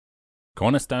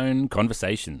Cornerstone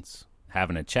Conversations,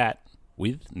 having a chat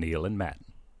with Neil and Matt.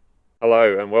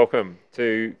 Hello and welcome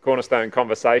to Cornerstone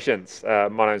Conversations. My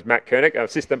name is Matt Koenig, I'm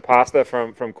assistant pastor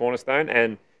from Cornerstone,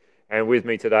 and with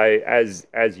me today, as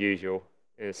usual,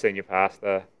 is senior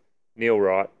pastor Neil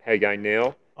Wright. How you going,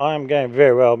 Neil? I'm going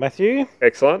very well, Matthew.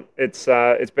 Excellent. It's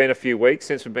been a few weeks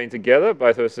since we've been together.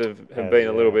 Both of us have been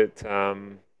a little bit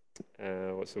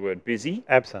what's the word? Busy.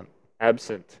 Absent.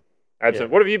 Yeah.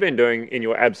 What have you been doing in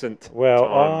your absent Well,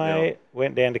 time, I Neil?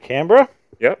 went down to Canberra.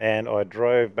 Yep. And I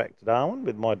drove back to Darwin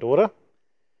with my daughter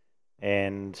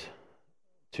and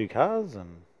 2 cars.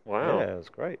 And Wow. yeah, it was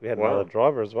great. We had Wow. another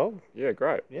driver as well. Yeah,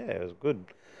 great. Yeah, it was good.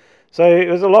 So it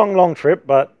was a long trip,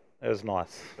 but it was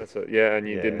nice. That's it. Yeah, and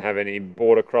you Yeah. didn't have any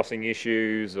border crossing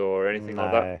issues or anything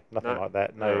like that? Nothing like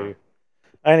that. No. No.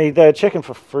 Only they're checking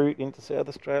for fruit into South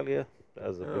Australia. That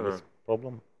was the biggest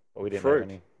problem. But we didn't Fruit? have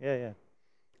any. Yeah.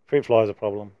 Fruit fly is a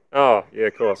problem. Oh, yeah,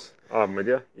 of course. I'm with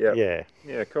you. Yeah. Yeah.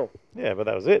 Yeah, cool. Yeah, but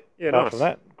that was it. Yeah, Apart nice. from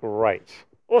that, great.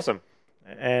 Awesome.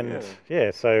 And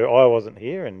so I wasn't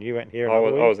here, and you weren't here. I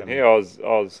Another week, wasn't here. I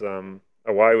was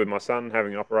away with my son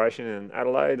having an operation in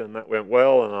Adelaide, and that went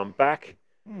well, and I'm back.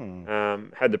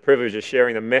 Had the privilege of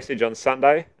sharing the message on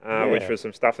Sunday, which was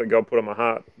some stuff that God put on my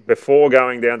heart before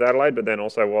going down to Adelaide, but then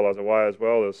also while I was away as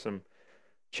well. There was some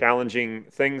challenging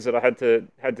things that I had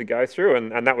to go through,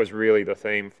 and that was really the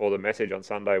theme for the message on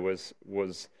Sunday was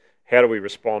how do we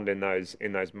respond in those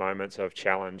moments of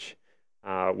challenge,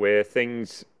 where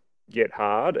things get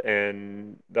hard,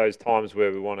 and those times where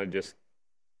we want to just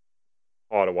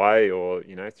hide away or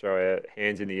throw our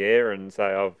hands in the air and say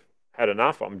I've had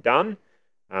enough, I'm done.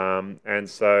 And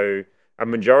so a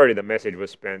majority of the message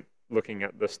was spent looking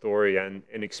at the story and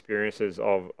experiences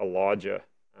of Elijah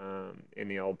in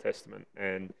the Old Testament,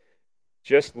 and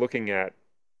just looking at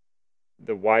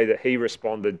the way that he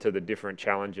responded to the different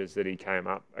challenges that he came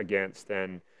up against,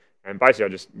 and basically I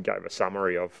just gave a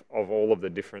summary of all of the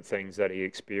different things that he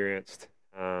experienced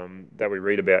that we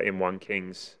read about in 1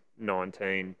 Kings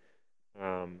 19.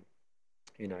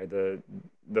 The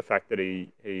fact that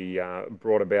he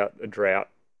brought about a drought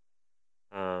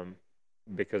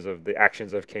because of the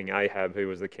actions of King Ahab, who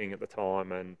was the king at the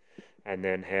time, and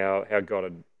then how God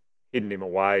had hidden him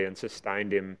away and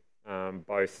sustained him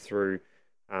both through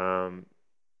while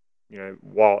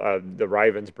the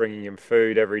ravens bringing him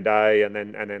food every day, and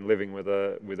then living with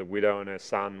a widow and her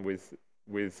son with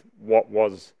what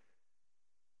was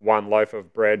 1 loaf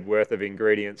of bread worth of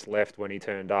ingredients left when he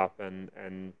turned up, and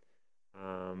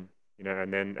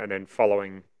then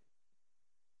following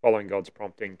God's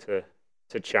prompting to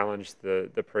challenge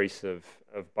the priests of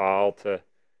Baal to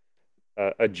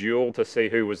a duel to see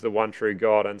who was the one true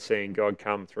God, and seeing God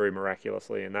come through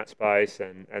miraculously in that space,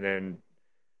 and then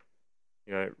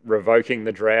revoking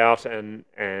the drought and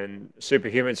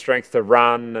superhuman strength to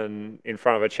run and in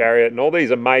front of a chariot, and all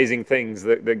these amazing things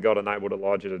that God enabled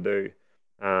Elijah to do,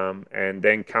 and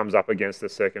then comes up against the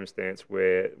circumstance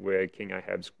where King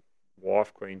Ahab's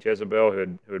wife, Queen Jezebel,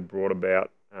 who had brought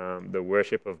about the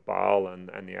worship of Baal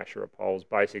and the Asherah poles,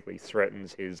 basically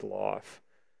threatens his life.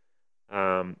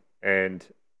 And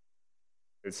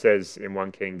it says in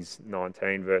 1 Kings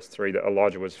 19 verse 3 that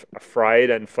Elijah was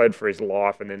afraid and fled for his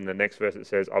life, and then the next verse it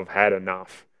says, I've had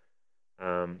enough,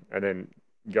 and then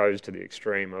goes to the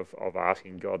extreme of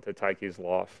asking God to take his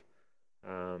life.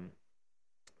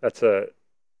 That's a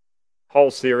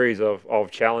whole series of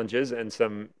challenges and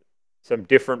some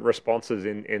different responses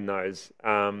in those.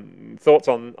 Thoughts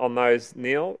on those,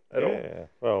 Neil, at all? Yeah,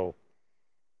 well,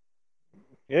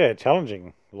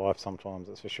 challenging life sometimes,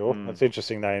 that's for sure. It's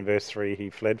interesting though, in verse 3 he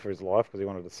fled for his life because he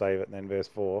wanted to save it, and then verse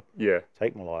 4,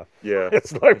 take my life. Yeah.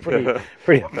 It's like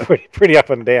pretty up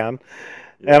and down.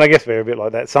 Yeah. And I guess we're a bit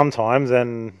like that sometimes,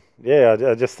 and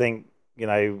I just think,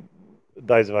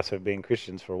 those of us who have been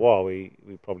Christians for a while, we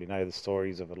probably know the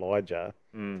stories of Elijah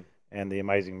and the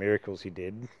amazing miracles he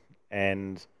did,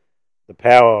 and the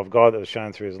power of God that was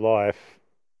shown through his life,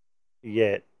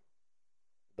 yet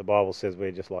the Bible says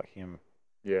we're just like him.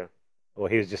 Yeah. Or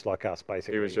he was just like us,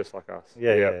 basically. He was just like us.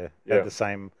 Yeah. Had the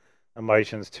same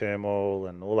emotions, turmoil,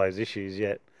 and all those issues,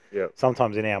 yet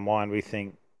sometimes in our mind we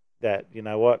think that,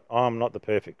 I'm not the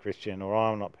perfect Christian, or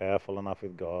I'm not powerful enough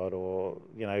with God, or,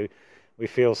 we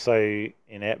feel so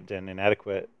inept and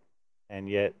inadequate, and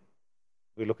yet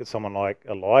we look at someone like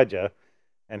Elijah,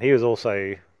 and he was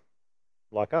also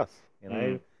like us,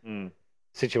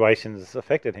 Situations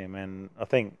affected him, and I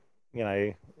think,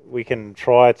 we can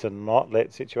try to not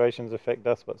let situations affect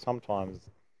us, but sometimes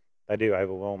they do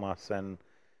overwhelm us. And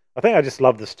I think I just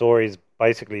love the stories,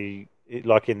 basically,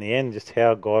 like in the end, just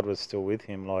how God was still with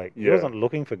him. Like, he wasn't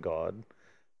looking for God,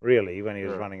 really, when he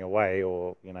was No. running away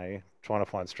or, trying to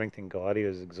find strength in God. He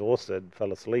was exhausted,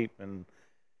 fell asleep, and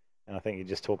I think you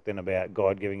just talked then about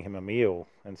God giving him a meal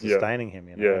and Yeah. sustaining him,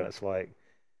 and Yeah. it's like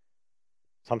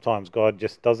sometimes God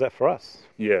just does that for us.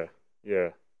 Yeah.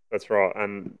 That's right.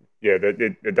 And yeah,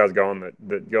 it does go on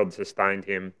that God sustained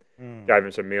him, gave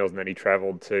him some meals, and then he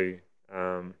travelled to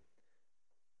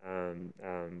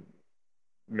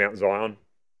Mount Zion.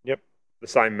 Yep. The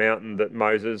same mountain that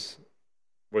Moses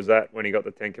was at when he got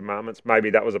the Ten Commandments. Maybe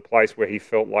that was a place where he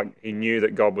felt like he knew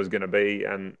that God was going to be,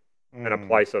 and a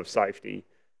place of safety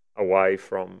away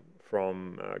from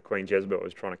Queen Jezebel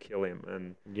was trying to kill him.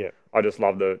 And I just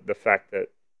love the fact that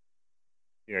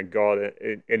God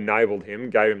enabled him,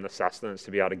 gave him the sustenance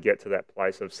to be able to get to that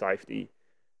place of safety.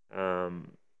 And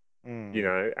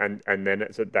then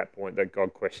it's at that point that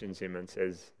God questions him and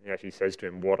he actually says to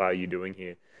him, "What are you doing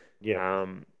here?" Yeah.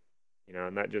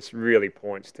 And that just really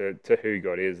points to who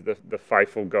God is, the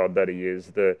faithful God that he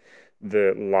is, the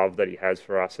love that he has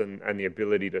for us, and the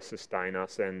ability to sustain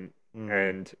us and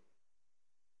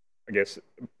I guess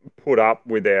put up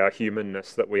with our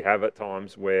humanness that we have at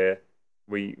times, where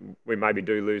we maybe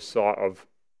do lose sight of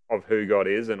who God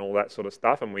is and all that sort of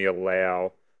stuff, and we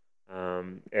allow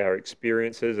our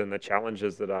experiences and the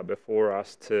challenges that are before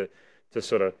us to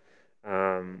sort of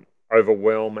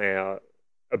overwhelm our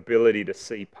ability to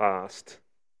see past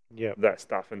that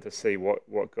stuff and to see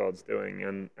what God's doing.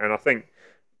 And I think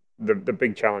the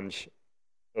big challenge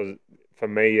for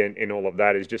me in all of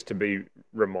that is just to be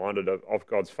reminded of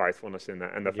God's faithfulness in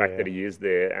that, and the fact that he is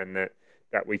there, and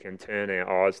that we can turn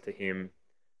our eyes to him,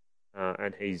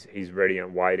 and he's ready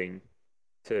and waiting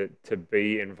to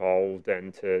be involved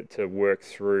and to work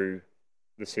through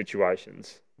the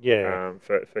situations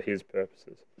for his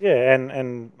purposes. Yeah,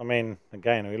 and I mean,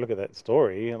 again, we look at that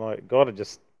story, like God had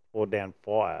just poured down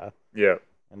fire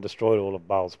and destroyed all of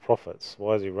Baal's prophets.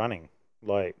 Why is he running?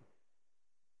 Like,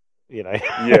 like,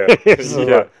 why didn't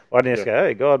you just go,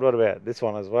 "Hey, God, what about this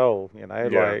one as well?"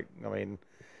 Like, I mean,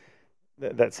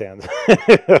 that sounds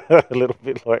a little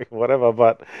bit like whatever,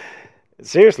 but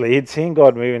seriously, he'd seen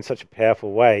God move in such a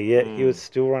powerful way, yet he was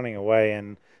still running away.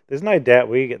 And there's no doubt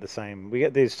we get the same. We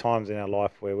get these times in our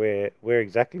life where we're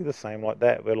exactly the same like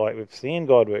that. We're like, we've seen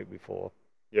God work before,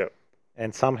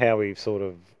 and somehow we've sort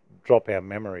of drop our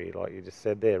memory, like you just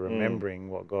said there, remembering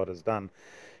what God has done,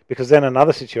 because then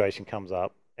another situation comes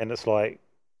up, and it's like,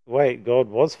 wait, God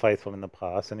was faithful in the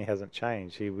past, and he hasn't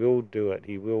changed. He will do it.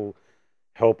 He will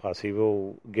help us. He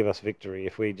will give us victory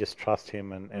if we just trust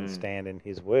him and stand in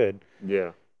his word.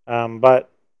 But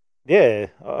yeah,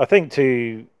 I think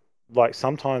too, like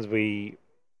sometimes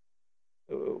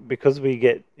because we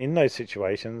get in those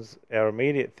situations, our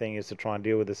immediate thing is to try and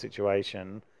deal with the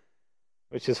situation,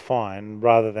 which is fine,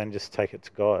 rather than just take it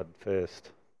to God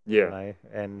first.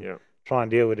 And try and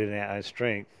deal with it in our own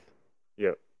strength.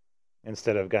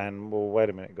 Instead of going, well, wait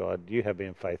a minute, God, you have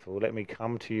been faithful. Let me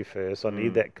come to you first. I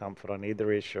need that comfort. I need the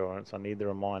reassurance. I need the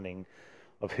reminding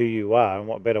of who you are. And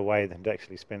what better way than to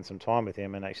actually spend some time with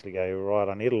him and actually go, right,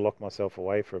 I need to lock myself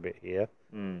away for a bit here.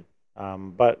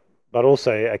 But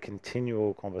also a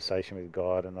continual conversation with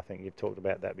God. And I think you've talked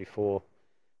about that before.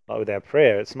 Like with our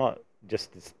prayer, it's not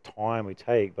just this time we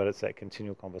take, but it's that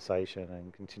continual conversation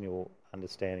and continual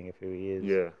understanding of who he is.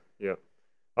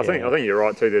 I think you're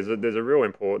right too. There's a real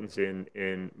importance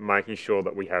in making sure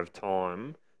that we have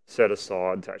time set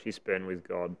aside to actually spend with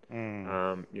God.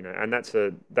 And that's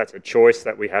a choice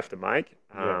that we have to make.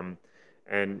 And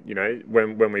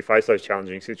when we face those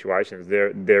challenging situations,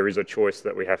 there is a choice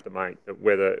that we have to make, that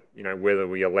whether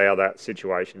we allow that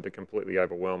situation to completely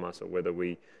overwhelm us, or whether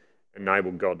we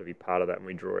enable God to be part of that and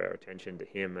we draw our attention to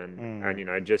him. And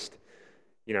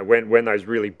when those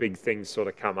really big things sort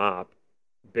of come up,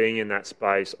 being in that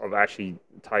space of actually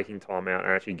taking time out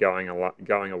and actually going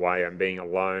away and being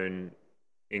alone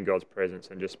in God's presence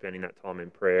and just spending that time in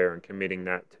prayer and committing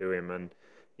that to him. And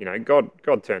God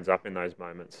turns up in those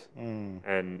moments.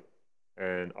 And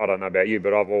I don't know about you,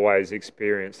 but I've always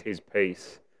experienced his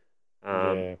peace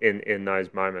in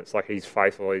those moments. Like, he's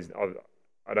faithful.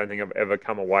 I don't think I've ever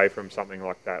come away from something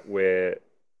like that where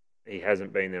he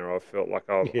hasn't been there, or I've felt like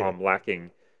I'm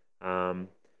lacking.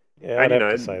 I'd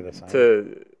have to say the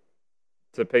same.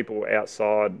 To people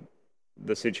outside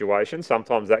the situation,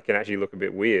 sometimes that can actually look a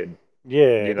bit weird.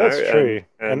 Yeah, that's true.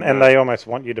 And they almost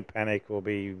want you to panic or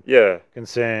be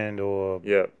concerned or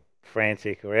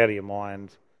frantic or out of your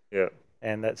mind.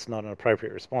 And that's not an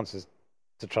appropriate response, is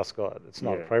to trust God. It's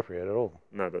not appropriate at all.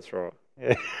 No, that's right.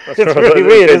 Yeah. That's It's right. really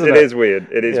weird, isn't it? It is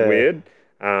weird. It is weird.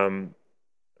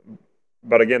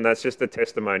 But again, that's just a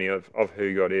testimony of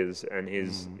who God is and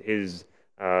his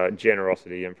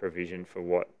generosity and provision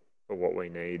for what we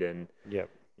need. And Yep.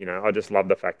 I just love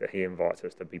the fact that he invites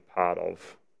us to be part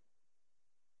of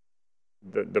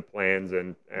the plans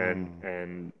and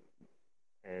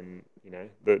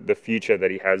the future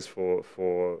that he has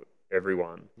for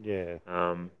everyone. Yeah.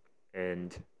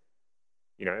 And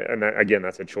and that, again,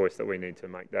 that's a choice that we need to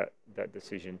make, that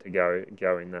decision to go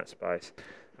in that space.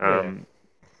 Have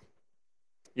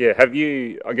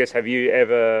you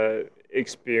ever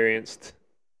experienced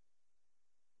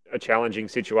a challenging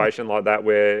situation like that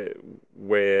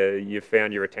where you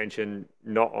found your attention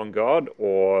not on God,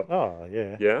 or? Oh,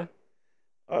 yeah. Yeah.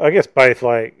 I guess both.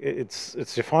 Like it's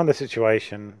you find the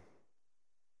situation,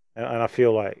 and I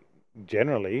feel like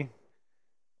generally,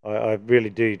 I really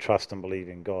do trust and believe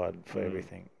in God for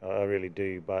everything. I really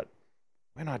do. But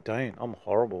when I don't, I'm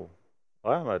horrible.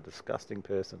 I am a disgusting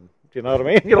person. Do you know what I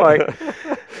mean? You're like,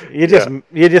 you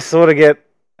just sort of get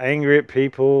angry at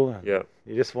people. Yeah.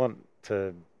 You just want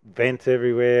to vent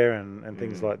everywhere and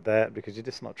things like that, because you're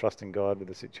just not trusting God with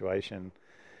the situation.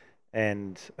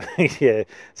 And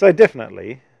so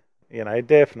definitely. And I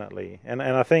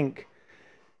think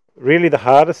really the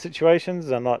hardest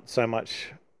situations are not so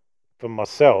much for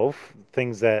myself,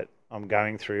 things that I'm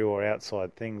going through or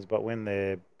outside things, but when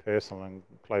they're personal and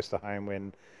close to home,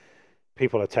 when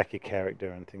people attack your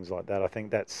character and things like that, I think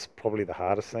that's probably the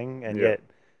hardest thing. And yet,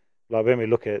 like when we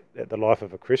look at the life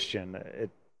of a Christian,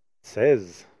 it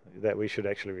says that we should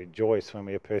actually rejoice when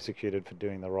we are persecuted for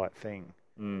doing the right thing,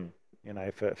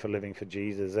 for living for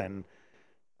Jesus. And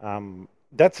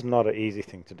that's not an easy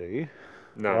thing to do,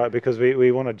 right? Because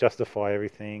we want to justify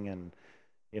everything, and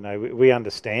we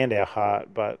understand our heart,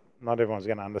 but not everyone's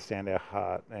going to understand our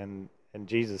heart. And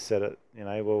Jesus said it,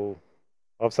 well,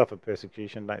 I've suffered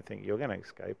persecution, don't think you're going to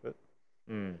escape it.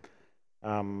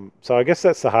 So I guess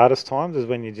that's the hardest times, is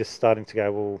when you're just starting to go,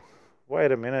 well,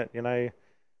 wait a minute,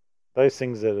 those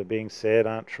things that are being said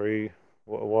aren't true.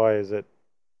 Why is it,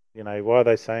 why are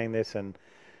they saying this? And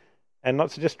not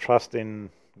to just trust in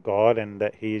God and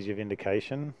that he is your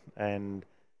vindication, and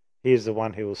he is the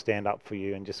one who will stand up for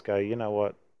you, and just go, you know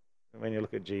what, when you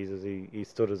look at Jesus, he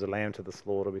stood as a lamb to the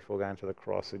slaughter before going to the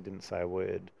cross. He didn't say a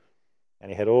word, and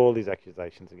he had all these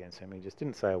accusations against him. He just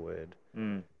didn't say a word.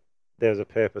 There was a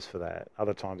purpose for that.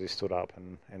 Other times he stood up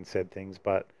and said things,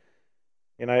 but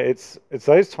it's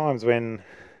those times when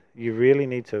you really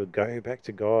need to go back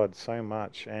to God so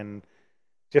much and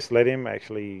just let him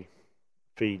actually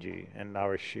feed you and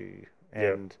nourish you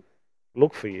and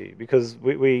look for you, because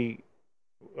we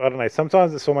I don't know,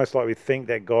 sometimes it's almost like we think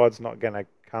that God's not going to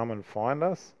come and find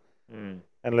us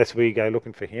unless we go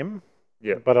looking for him.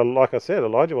 But like I said,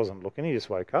 Elijah wasn't looking, he just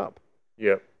woke up.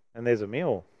 And there's a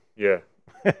meal.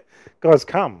 God's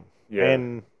come.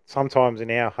 And sometimes in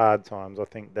our hard times, I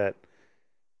think that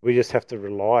we just have to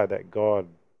rely that God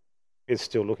is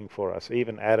still looking for us.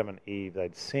 Even Adam and Eve,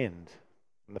 they'd sinned,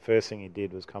 and the first thing he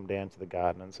did was come down to the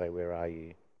garden and say, where are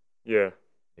you? Yeah.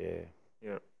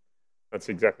 That's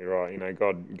exactly right.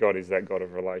 God is that God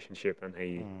of relationship, and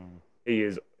he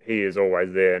is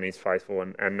always there, and he's faithful,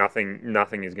 and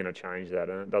nothing is going to change that.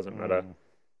 And it doesn't matter,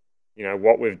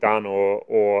 what we've done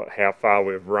or how far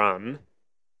we've run.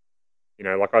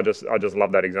 Like I just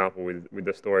love that example with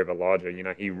the story of Elijah.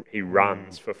 He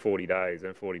runs for 40 days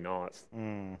and 40 nights,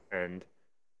 and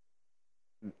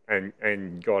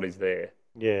God is there.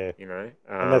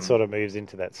 And that sort of moves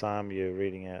into that psalm you're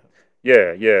reading out.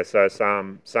 So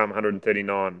Psalm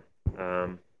 139.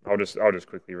 I'll just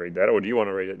quickly read that, or do you want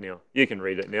to read it, Neil? You can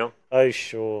read it, Neil. Oh,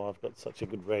 sure. I've got such a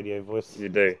good radio voice. You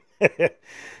do.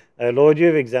 Lord, you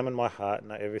have examined my heart and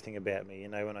know everything about me. You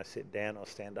know when I sit down or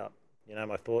stand up. You know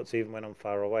my thoughts even when I'm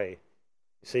far away.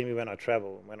 You see me when I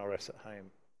travel and when I rest at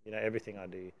home. You know everything I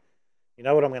do. You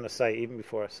know what I'm going to say even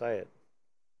before I say it.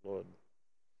 Lord,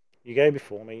 you go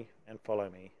before me and follow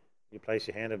me. You place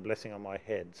your hand of blessing on my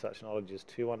head. Such knowledge is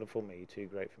too wonderful for me, too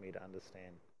great for me to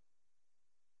understand.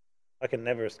 I can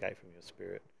never escape from your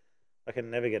spirit. I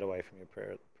can never get away from your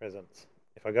presence.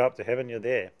 If I go up to heaven, you're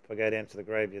there. If I go down to the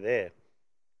grave, you're there.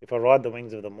 If I ride the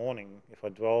wings of the morning, if I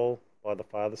dwell by the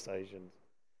farthest oceans,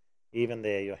 even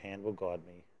there your hand will guide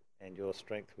me, and your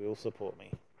strength will support me.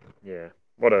 Yeah,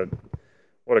 what a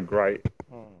great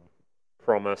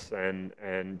promise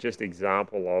and just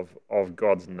example of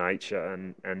God's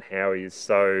nature and how he is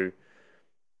so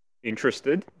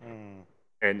interested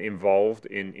and involved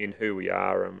in who we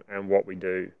are and what we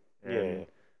do. And,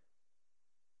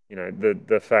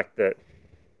 the fact that,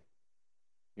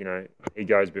 he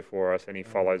goes before us and he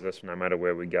follows us no matter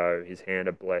where we go. His hand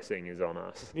of blessing is on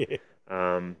us.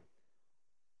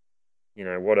 you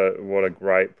know, what a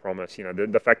great promise. You know,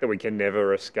 the fact that we can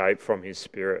never escape from His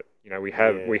Spirit. You know, we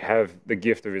have the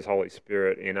gift of His Holy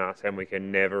Spirit in us, and we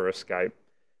can never escape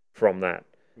from that.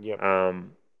 Yep.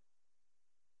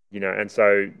 You know, and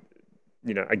so,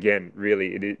 you know, again,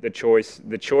 really, it is,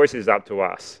 the choice is up to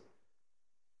us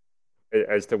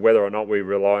as to whether or not we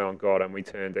rely on God and we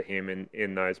turn to Him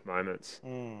in those moments.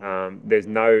 There's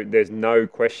no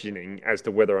questioning as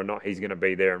to whether or not He's going to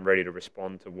be there and ready to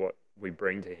respond to what we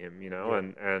bring to Him. You know,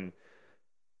 and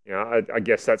you know, I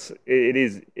guess it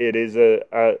is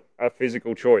a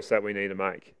physical choice that we need to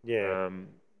make. Yeah.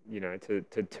 You know, to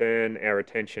turn our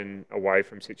attention away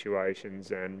from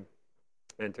situations and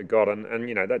to God, and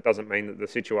you know, that doesn't mean that the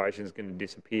situation is going to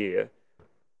disappear,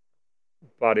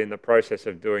 but in the process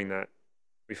of doing that,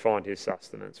 we find His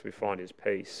sustenance, we find His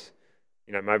peace.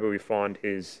 You know, maybe we find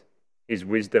His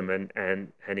wisdom,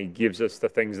 and He gives us the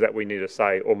things that we need to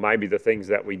say, or maybe the things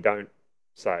that we don't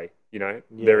say. You know,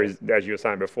 there is, as you were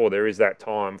saying before, there is that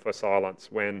time for silence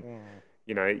when,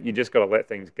 you know, you just got to let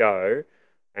things go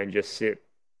and just sit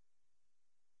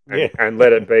and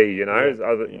let it be. You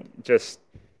know, just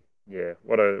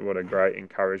what a great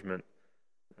encouragement.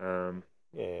 God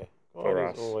for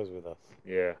is us. always with us.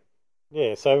 Yeah.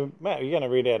 Yeah. So Matt, you're going to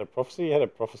read out a prophecy. You had a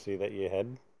prophecy that you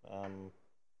had.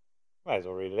 Might as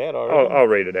well read it out. I'll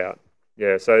read it out.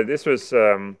 Yeah. So this was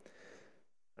a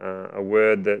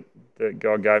word that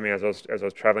God gave me as I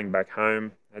was traveling back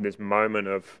home. I had this moment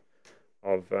of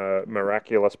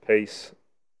miraculous peace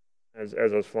as I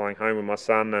was flying home with my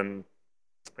son,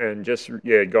 and just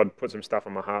God put some stuff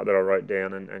on my heart that I wrote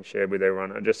down and shared with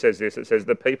everyone. It just says this. It says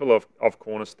the people of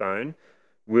Cornerstone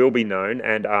will be known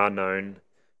and are known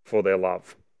for their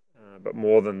love. But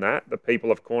more than that, the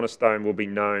people of Cornerstone will be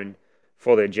known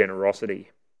for their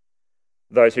generosity.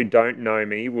 Those who don't know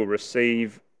me will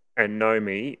receive and know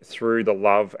me through the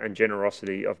love and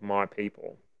generosity of my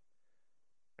people.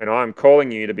 And I am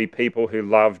calling you to be people who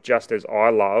love just as I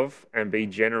love and be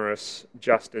generous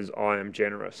just as I am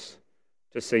generous,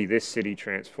 to see this city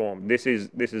transformed. This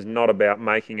is not about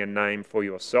making a name for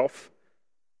yourself.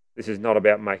 This is not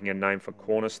about making a name for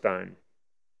Cornerstone.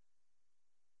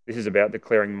 This is about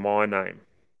declaring my name,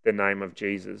 the name of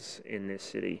Jesus in this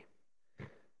city.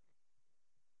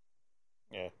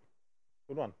 Yeah,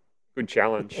 good one. Good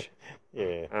challenge.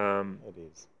 It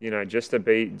is. You know, just to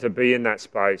be in that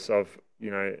space of, you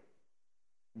know,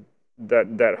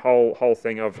 that whole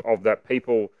thing of that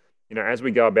people, you know, as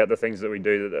we go about the things that we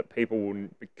do, that people will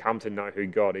come to know who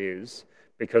God is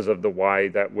because of the way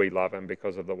that we love Him,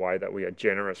 because of the way that we are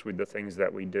generous with the things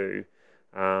that we do.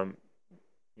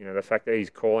 You know, the fact that He's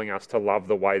calling us to love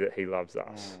the way that He loves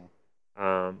us,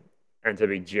 and to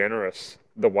be generous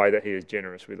the way that He is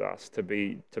generous with us, to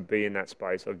be in that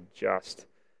space of just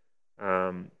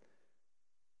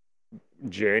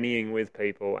journeying with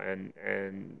people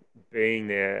and being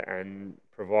there and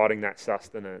providing that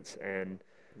sustenance, and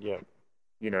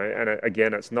you know, and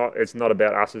again, it's not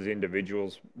about us as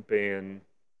individuals being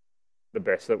the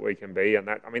best that we can be, and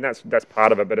that, I mean, that's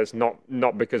part of it, but it's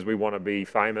not because we want to be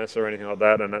famous or anything like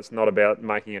that, and it's not about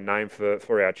making a name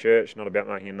for our church, not about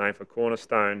making a name for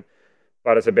Cornerstone,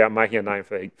 but it's about making a name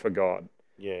for God.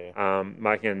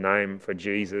 Making a name for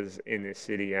Jesus in this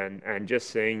city, and just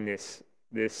seeing this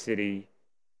city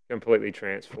completely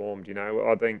transformed. You know,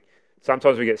 I think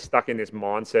sometimes we get stuck in this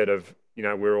mindset of, you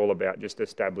know, we're all about just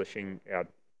establishing our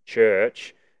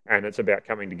church, and it's about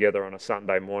coming together on a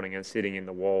Sunday morning and sitting in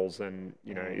the walls, and,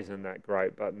 you know, isn't that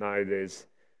great? But no,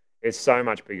 it's so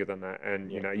much bigger than that.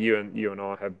 And you know, you and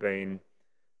I have been,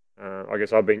 I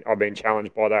guess I've been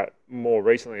challenged by that more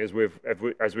recently as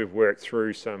we've worked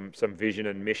through some vision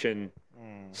and mission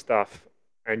stuff,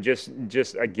 and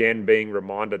just again being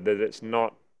reminded that it's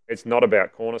not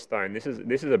about Cornerstone. This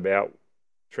is about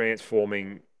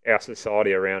transforming our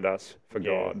society around us for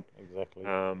God. Exactly.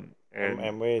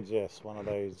 And we're just one of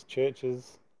those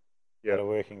churches that are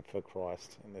working for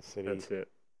Christ in this city. That's it.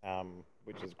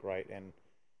 Which is great. And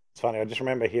it's funny, I just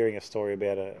remember hearing a story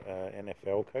about a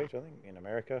NFL coach, I think, in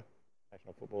America,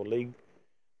 National Football League,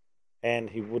 and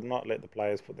he would not let the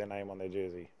players put their name on their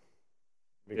jersey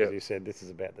because he said, this is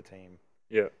about the team.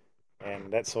 Yeah.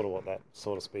 And that's sort of what that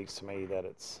sort of speaks to me, that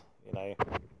it's, you know,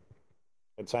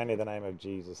 it's only the name of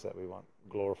Jesus that we want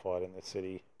glorified in this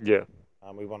city. Yeah.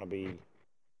 We want to be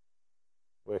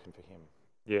working for Him.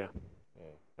 Yeah.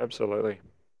 Absolutely.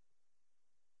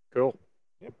 Cool.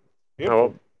 Yep. Oh,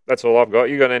 well, that's all I've got.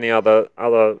 You got any other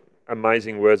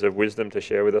amazing words of wisdom to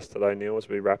share with us today, Neil, as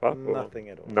we wrap up? Nothing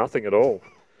at all. Nothing at all.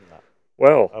 No.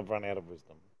 Well, I've run out of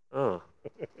wisdom. Oh,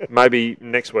 maybe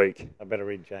next week. I better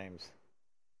read James.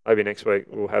 maybe next week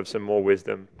we'll have some more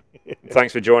wisdom.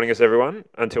 Thanks for joining us, everyone.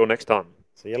 Until next time.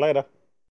 See you later.